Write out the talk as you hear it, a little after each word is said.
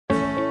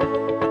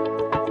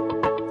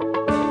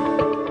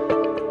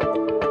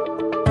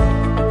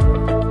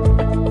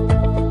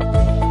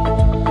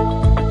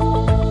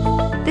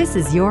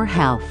This is Your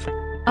Health,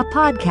 a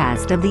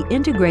podcast of the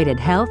Integrated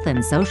Health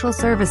and Social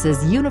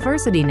Services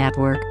University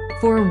Network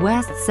for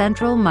West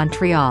Central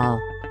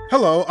Montreal.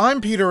 Hello,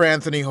 I'm Peter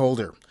Anthony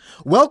Holder.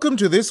 Welcome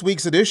to this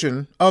week's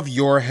edition of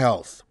Your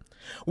Health.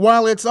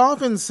 While it's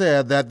often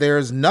said that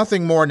there's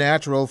nothing more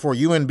natural for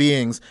human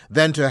beings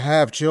than to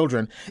have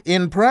children,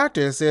 in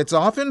practice it's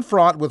often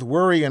fraught with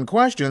worry and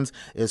questions,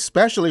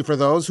 especially for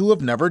those who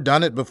have never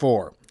done it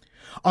before.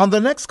 On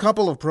the next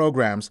couple of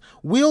programs,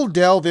 we'll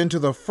delve into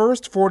the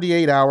first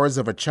 48 hours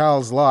of a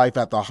child's life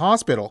at the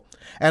hospital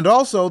and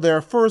also their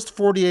first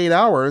 48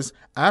 hours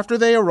after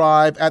they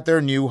arrive at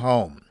their new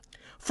home.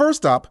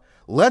 First up,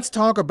 let's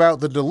talk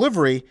about the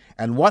delivery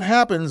and what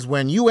happens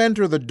when you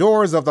enter the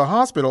doors of the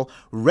hospital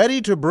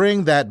ready to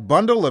bring that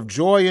bundle of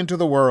joy into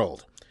the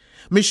world.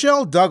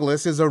 Michelle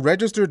Douglas is a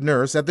registered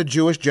nurse at the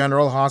Jewish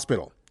General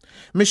Hospital.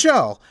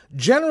 Michelle,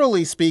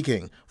 generally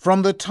speaking,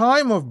 from the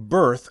time of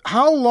birth,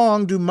 how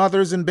long do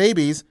mothers and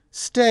babies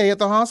stay at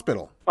the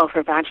hospital? Well,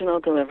 for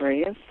vaginal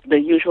deliveries, the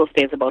usual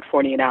stay is about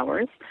 48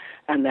 hours,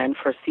 and then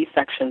for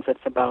C-sections, it's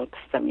about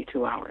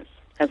 72 hours,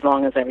 as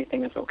long as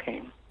everything is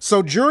okay.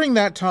 So during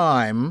that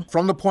time,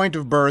 from the point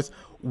of birth,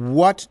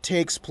 what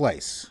takes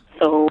place?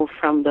 So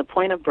from the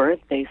point of birth,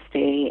 they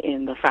stay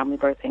in the family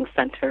birthing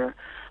center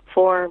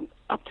for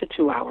up to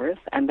 2 hours,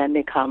 and then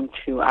they come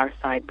to our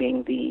side,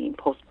 being the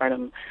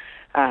postpartum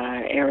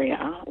area,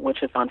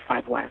 which is on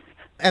Centre-Ouest.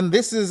 And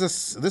this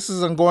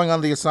is going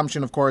on the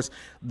assumption, of course,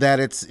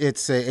 that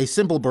it's a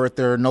simple birth.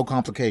 There are no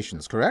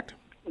complications, correct?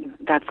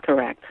 That's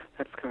correct.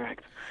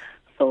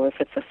 So if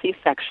it's a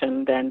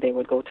C-section, then they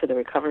would go to the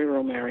recovery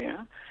room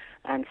area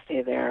and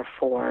stay there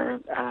for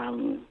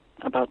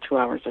about 2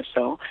 hours or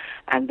so,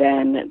 and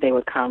then they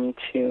would come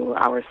to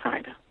our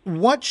side.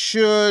 What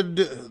should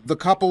the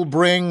couple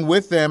bring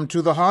with them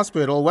to the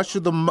hospital? What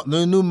should the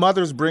new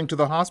mothers bring to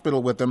the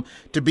hospital with them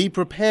to be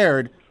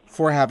prepared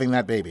for having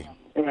that baby?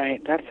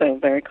 Right, that's a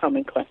very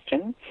common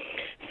question.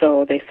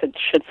 So they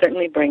should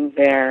certainly bring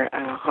their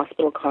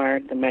hospital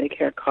card, the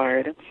Medicare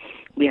card,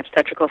 the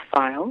obstetrical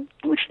file,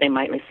 which they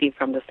might receive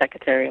from the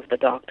secretary of the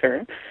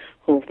doctor,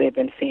 who they've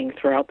been seeing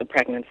throughout the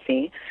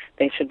pregnancy.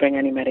 They should bring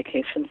any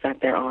medications that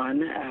they're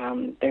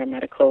on, their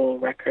medical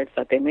records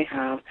that they may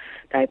have,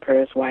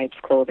 diapers, wipes,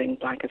 clothing,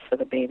 blankets for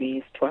the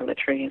babies,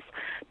 toiletries.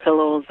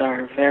 Pillows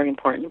are very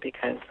important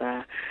because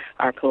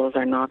our pillows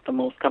are not the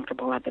most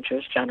comfortable at the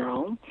Jewish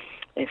General.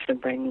 They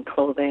should bring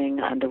clothing,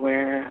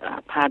 underwear,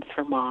 pads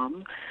for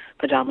mom,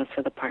 pajamas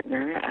for the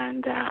partner,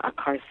 and a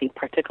car seat,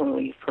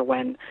 particularly for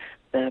when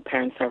the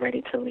parents are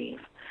ready to leave.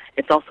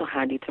 It's also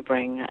handy to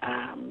bring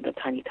the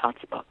Tiny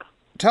Tots book.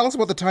 Tell us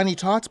about the Tiny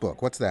Tots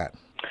book. What's that?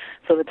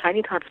 So the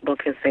Tiny Tots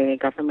book is a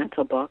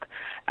governmental book,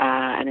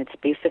 and it's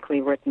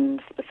basically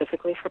written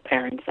specifically for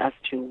parents as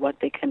to what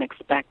they can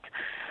expect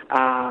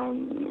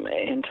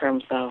in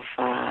terms of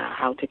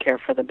how to care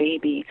for the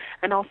baby,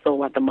 and also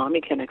what the mommy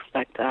can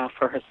expect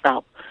for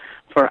herself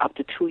for up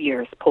to 2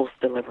 years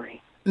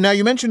post-delivery. Now,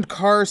 you mentioned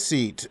car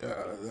seat.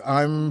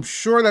 I'm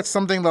sure that's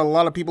something that a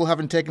lot of people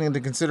haven't taken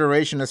into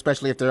consideration,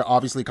 especially if they're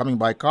obviously coming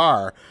by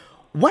car.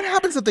 What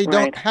happens if they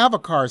don't have a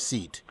car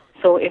seat?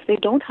 So if they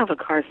don't have a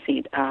car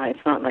seat, it's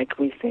not like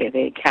we say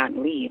they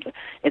can't leave.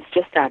 It's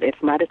just that it's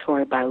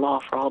mandatory by law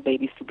for all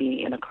babies to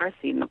be in a car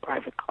seat in a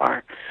private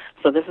car.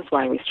 So this is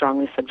why we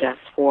strongly suggest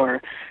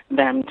for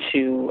them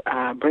to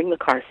bring the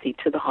car seat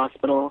to the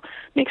hospital,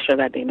 make sure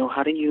that they know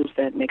how to use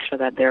it, make sure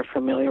that they're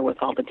familiar with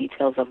all the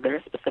details of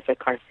their specific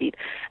car seat.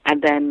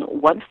 And then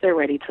once they're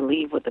ready to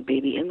leave with the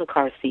baby in the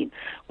car seat,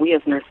 we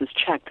as nurses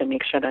check to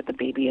make sure that the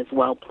baby is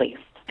well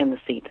placed in the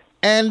seat.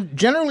 And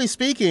generally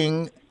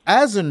speaking,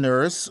 as a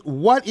nurse,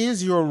 what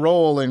is your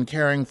role in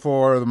caring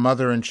for the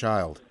mother and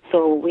child?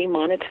 So we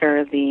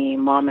monitor the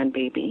mom and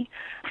baby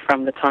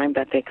from the time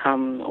that they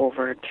come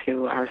over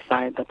to our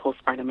side, the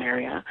postpartum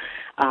area.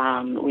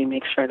 We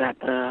make sure that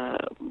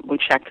we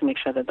check to make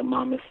sure that the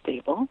mom is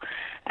stable,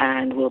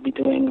 and we'll be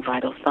doing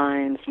vital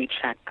signs. We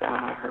check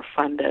her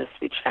fundus,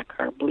 we check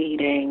her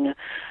bleeding,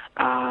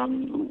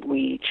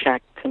 we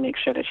check to make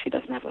sure that she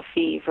doesn't have a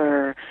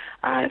fever.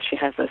 If she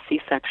has a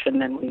C-section,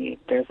 then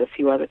there's a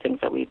few other things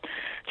that we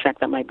check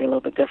that might be a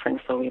little bit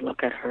different. So we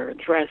look at her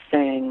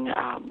dressing,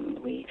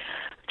 we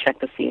check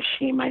to see if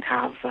she might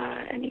have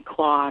any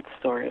clots,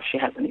 or if she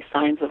has any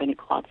signs of any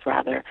clots,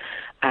 rather.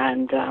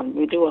 And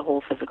we do a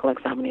whole physical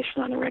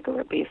examination on a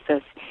regular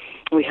basis.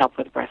 We help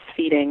with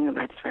breastfeeding, and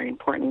that's very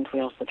important. We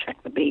also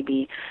check the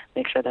baby,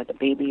 make sure that the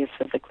baby is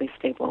physically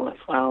stable as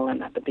well,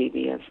 and that the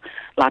baby is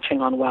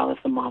latching on well as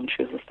the mom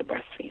chooses to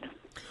breastfeed.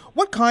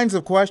 What kinds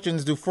of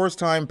questions do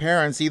first-time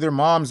parents, either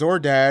moms or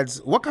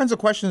dads, what kinds of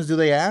questions do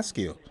they ask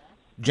you,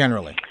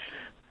 generally?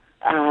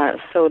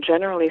 So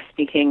generally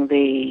speaking, they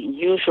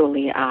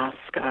usually ask,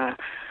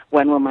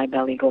 when will my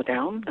belly go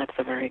down? That's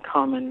a very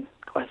common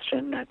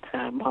question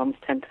that moms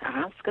tend to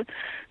ask.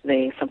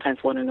 They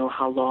sometimes want to know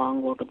how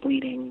long will the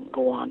bleeding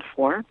go on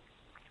for.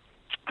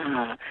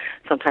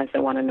 Sometimes they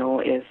want to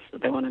know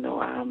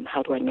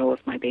how do I know if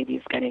my baby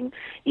is getting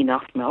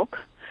enough milk?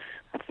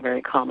 That's a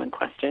very common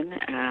question.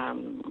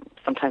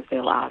 Sometimes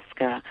they'll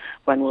ask,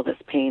 when will this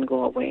pain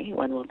go away?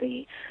 When will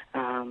the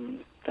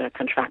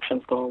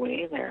contractions go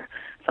away? They're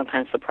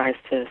sometimes surprised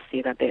to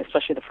see that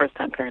especially the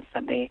first-time parents,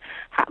 that they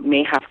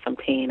may have some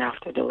pain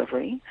after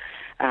delivery.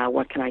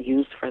 What can I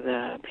use for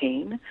the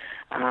pain?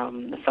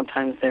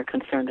 Sometimes they're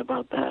concerned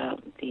about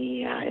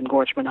the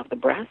engorgement of the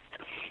breast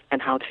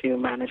and how to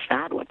manage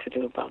that, what to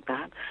do about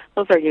that.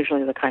 Those are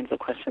usually the kinds of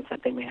questions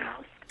that they may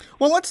ask.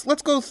 Well,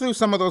 let's go through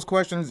some of those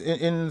questions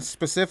in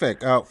specific.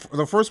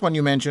 The first one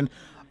you mentioned,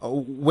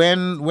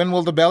 when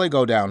will the belly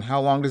go down? How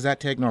long does that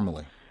take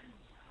normally?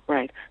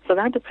 Right. So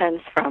that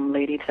depends from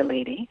lady to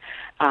lady.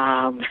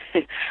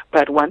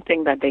 But one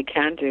thing that they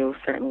can do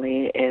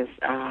certainly is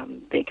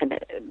they can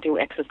do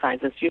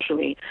exercises.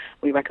 Usually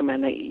we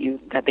recommend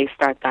that they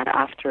start that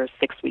after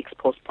 6 weeks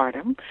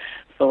postpartum.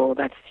 So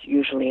that's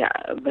usually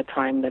the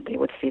time that they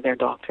would see their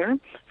doctor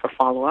for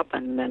follow-up.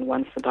 And then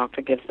once the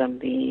doctor gives them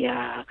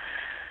the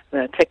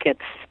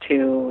tickets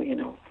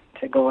to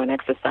go and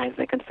exercise,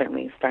 they can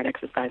certainly start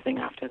exercising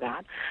after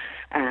that.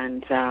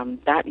 And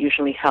that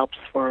usually helps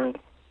for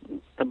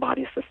the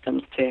body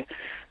systems to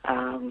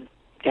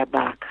get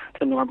back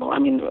to normal. I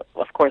mean,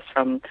 of course,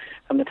 from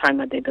the time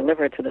that they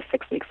deliver to the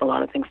 6 weeks, a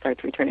lot of things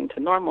start returning to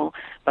normal.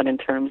 But in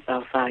terms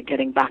of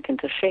getting back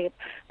into shape,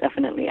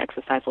 definitely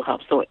exercise will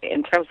help. So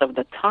in terms of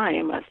the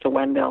time as to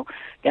when they'll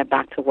get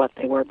back to what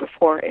they were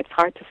before, it's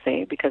hard to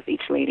say because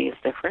each lady is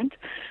different.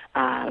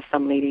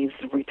 Some ladies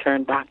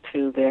return back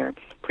to their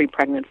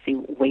pre-pregnancy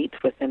weight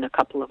within a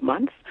couple of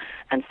months,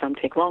 and some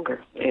take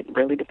longer. It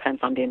really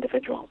depends on the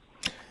individual.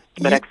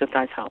 But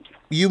exercise helps.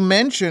 You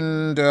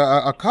mentioned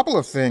a couple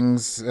of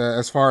things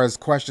as far as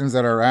questions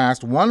that are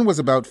asked. One was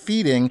about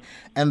feeding,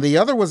 and the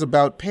other was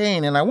about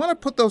pain. And I want to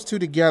put those two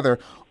together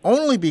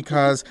only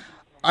because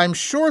I'm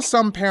sure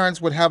some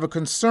parents would have a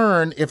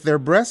concern if they're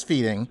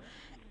breastfeeding,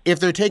 if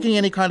they're taking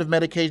any kind of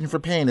medication for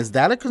pain. Is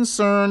that a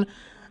concern,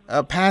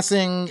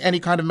 passing any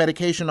kind of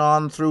medication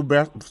on through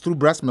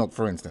breast milk,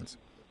 for instance?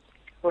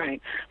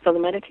 Right. So the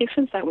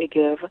medications that we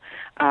give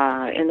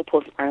in the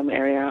postpartum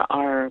area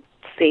are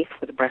safe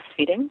with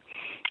breastfeeding,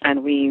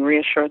 and we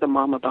reassure the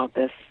mom about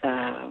this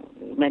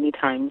many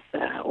times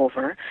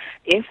over.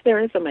 If there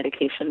is a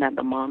medication that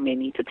the mom may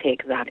need to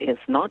take that is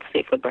not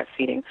safe with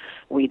breastfeeding,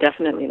 we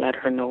definitely let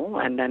her know,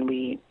 and then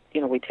we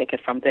take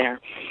it from there.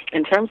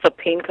 In terms of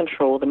pain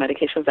control, the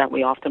medications that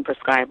we often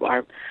prescribe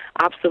are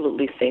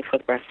absolutely safe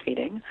with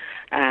breastfeeding,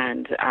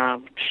 and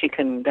she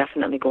can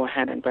definitely go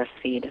ahead and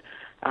breastfeed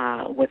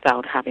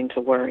without having to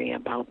worry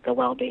about the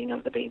well-being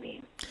of the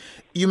baby.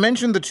 You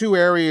mentioned the two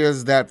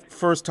areas that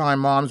first-time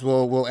moms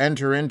will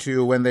enter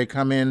into when they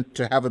come in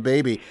to have a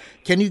baby.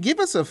 Can you give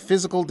us a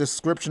physical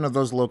description of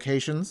those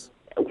locations?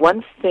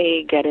 Once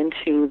they get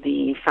into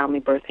the family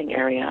birthing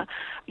area,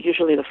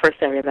 usually the first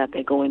area that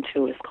they go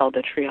into is called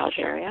the triage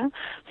area.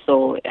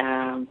 So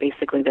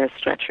basically there's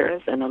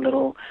stretchers and a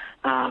little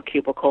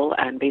cubicle,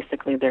 and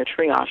basically they're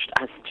triaged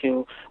as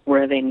to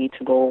where they need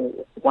to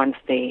go once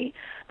they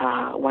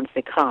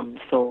come.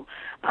 So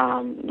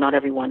not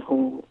everyone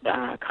who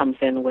comes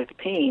in with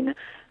pain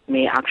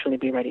may actually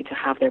be ready to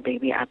have their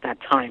baby at that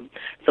time.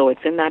 So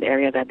it's in that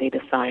area that they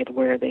decide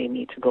where they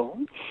need to go.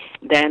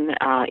 Then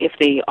if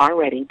they are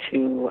ready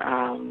to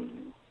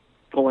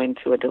go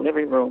into a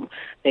delivery room,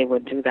 they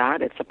would do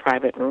that. It's a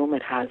private room.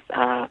 It has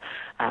a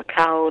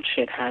couch.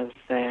 It has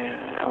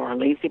or a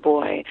lazy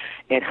boy.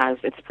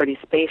 It's pretty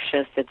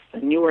spacious. It's a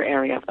newer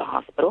area of the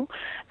hospital,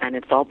 and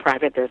it's all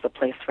private. There's a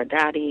place for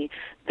daddy.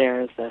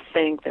 There's a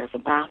sink. There's a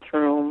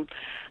bathroom.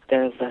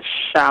 There's a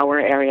shower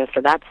area,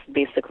 so that's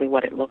basically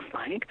what it looks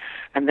like.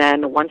 And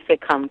then once they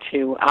come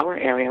to our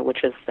area,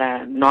 which is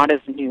not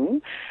as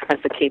new as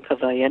the Cape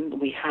Pavilion,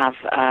 we have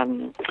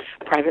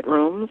private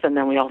rooms, and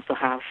then we also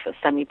have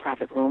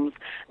semi-private rooms.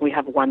 We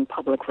have one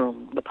public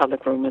room. The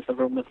public room is a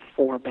room with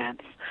 4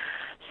 beds.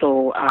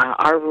 So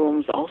our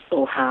rooms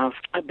also have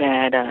a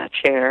bed, a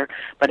chair,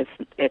 but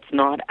it's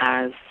not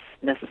as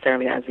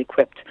necessarily as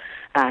equipped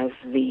as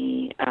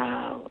the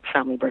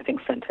family birthing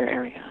center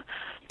area.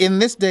 In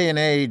this day and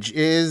age,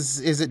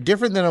 is it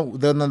different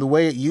than the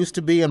way it used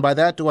to be? And by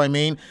that, do I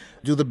mean,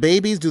 do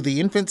the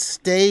infants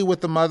stay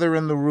with the mother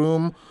in the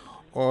room,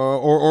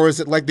 or is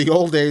it like the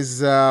old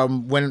days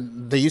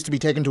when they used to be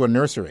taken to a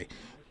nursery?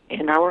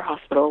 In our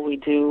hospital, we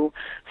do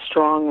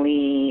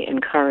strongly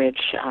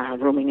encourage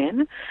rooming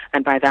in,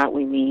 and by that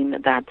we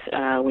mean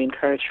that we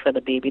encourage for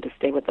the baby to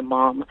stay with the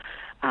mom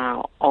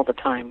all the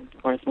time,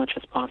 or as much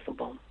as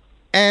possible.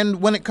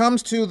 And when it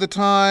comes to the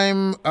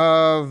time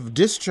of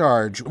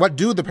discharge, what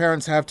do the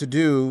parents have to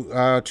do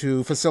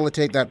to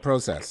facilitate that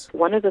process?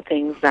 One of the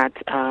things that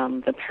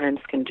the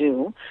parents can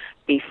do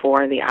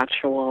before the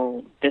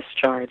actual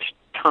discharge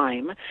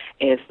time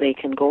is they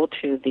can go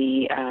to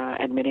the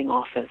admitting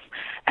office.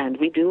 And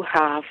we do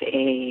have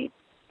a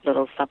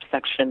little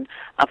subsection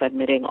of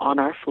admitting on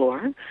our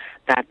floor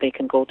that they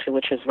can go to,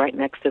 which is right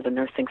next to the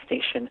nursing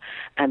station.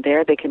 And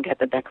there they can get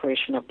the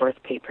declaration of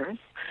birth papers,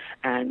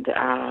 and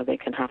they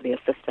can have the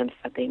assistance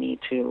that they need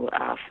to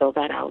fill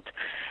that out.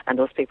 And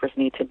those papers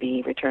need to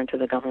be returned to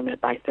the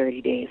government by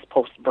 30 days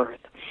post-birth.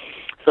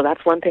 So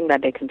that's one thing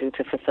that they can do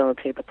to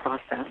facilitate the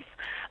process.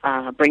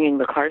 Bringing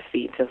the car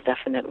seats is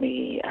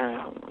definitely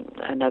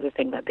another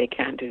thing that they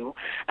can do.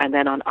 And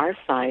then on our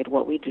side,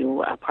 what we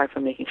do, apart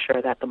from making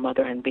sure that the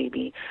mother and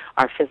baby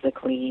are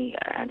physically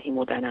and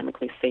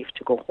hemodynamically safe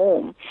to go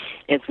home,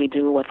 is we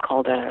do what's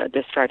called a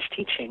discharge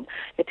teaching.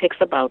 It takes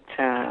about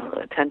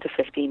 10 to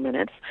 15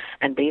 minutes,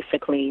 and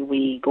basically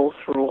we go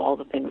through all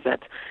the things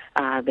that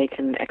they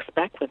can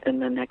expect within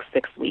the next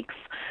 6 weeks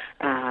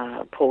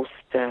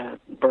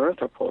post-birth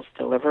or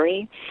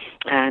post-delivery,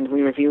 and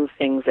we review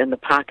things in the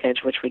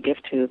package which we give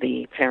to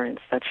the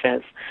parents, such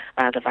as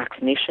the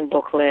vaccination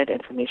booklet,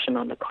 information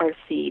on the car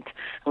seat,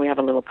 and we have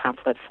a little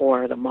pamphlet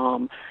for the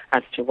mom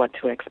as to what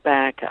to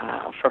expect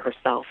for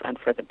herself and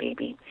for the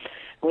baby.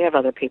 We have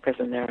other papers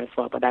in there as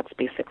well, but that's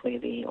basically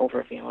the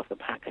overview of the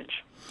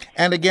package.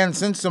 And again,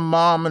 since the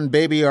mom and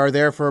baby are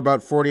there for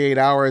about 48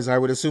 hours, I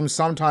would assume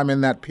sometime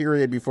in that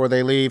period before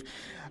they leave,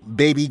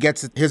 baby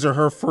gets his or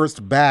her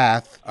first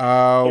bath.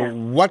 Yes.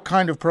 What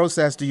kind of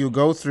process do you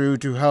go through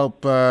to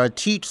help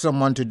teach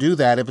someone to do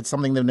that if it's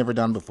something they've never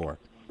done before?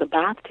 The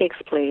bath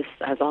takes place,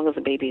 as long as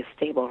the baby is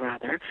stable,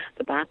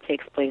 the bath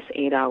takes place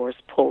 8 hours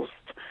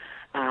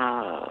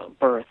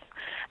post-birth.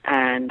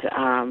 And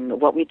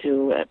what we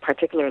do,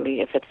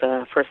 particularly if it's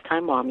a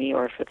first-time mommy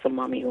or if it's a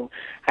mommy who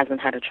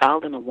hasn't had a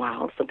child in a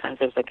while, sometimes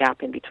there's a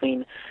gap in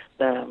between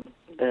the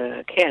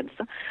kids,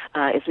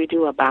 is we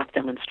do a bath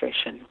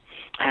demonstration.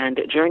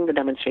 And during the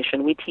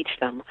demonstration, we teach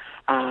them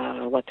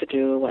what to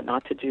do, what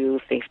not to do,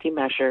 safety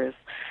measures.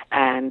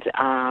 And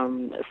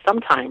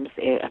sometimes,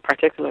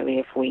 particularly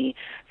if we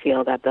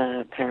feel that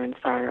the parents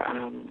are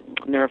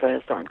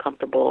nervous or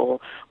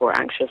uncomfortable or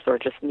anxious or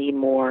just need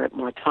more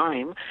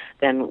time,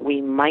 then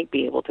we might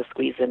be able to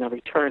squeeze in a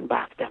return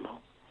bath demo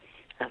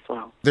as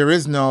well. There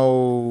is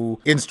no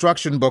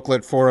instruction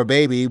booklet for a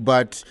baby,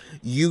 but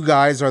you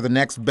guys are the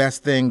next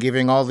best thing,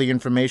 giving all the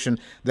information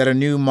that a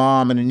new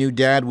mom and a new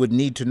dad would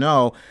need to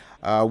know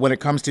when it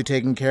comes to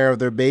taking care of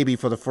their baby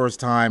for the first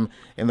time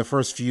in the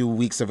first few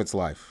weeks of its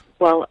life.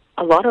 Well,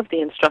 a lot of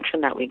the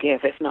instruction that we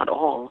give, if not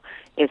all,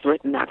 is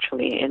written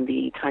actually in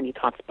the Tiny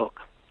Tots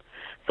book.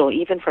 So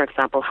even, for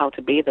example, how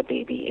to bathe a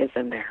baby is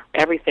in there.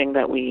 Everything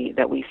that we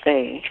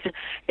say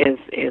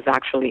is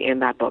actually in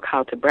that book.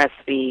 How to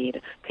breastfeed,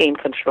 pain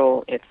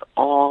control, it's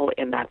all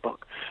in that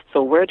book.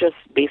 So we're just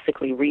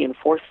basically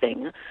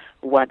reinforcing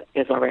what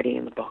is already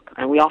in the book.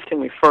 And we often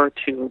refer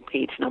to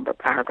page number,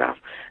 paragraph,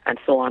 and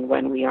so on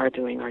when we are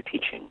doing our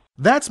teaching.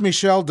 That's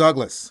Michelle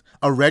Douglas,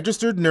 a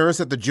registered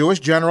nurse at the Jewish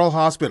General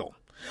Hospital.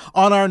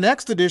 On our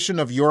next edition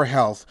of Your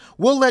Health,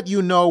 we'll let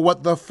you know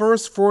what the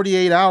first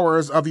 48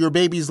 hours of your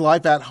baby's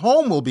life at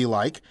home will be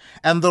like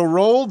and the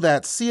role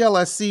that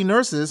CLSC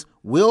nurses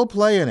will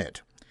play in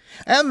it.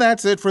 And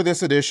that's it for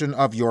this edition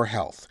of Your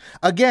Health.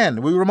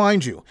 Again, we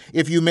remind you,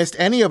 if you missed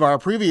any of our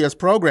previous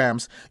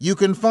programs, you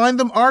can find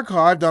them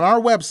archived on our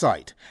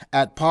website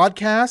at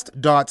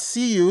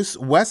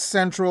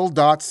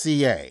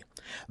podcast.ciuswestcentral.ca.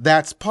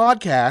 That's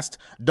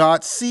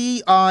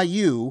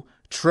podcast.ciu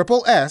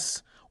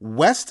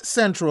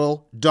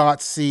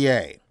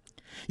westcentral.ca.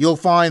 You'll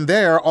find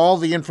there all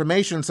the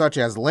information such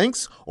as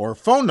links or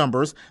phone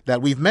numbers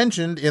that we've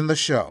mentioned in the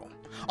show.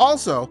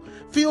 Also,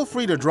 feel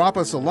free to drop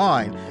us a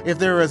line if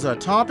there is a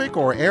topic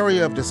or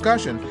area of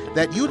discussion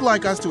that you'd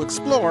like us to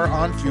explore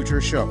on future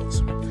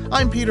shows.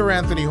 I'm Peter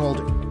Anthony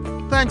Holder.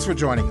 Thanks for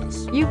joining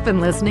us. You've been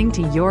listening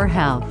to Your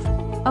Health,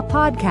 a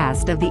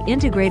podcast of the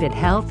Integrated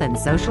Health and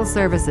Social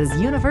Services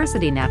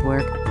University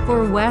Network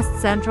for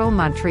West Central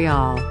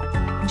Montreal.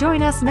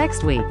 Join us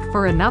next week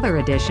for another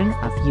edition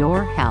of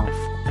Your Health.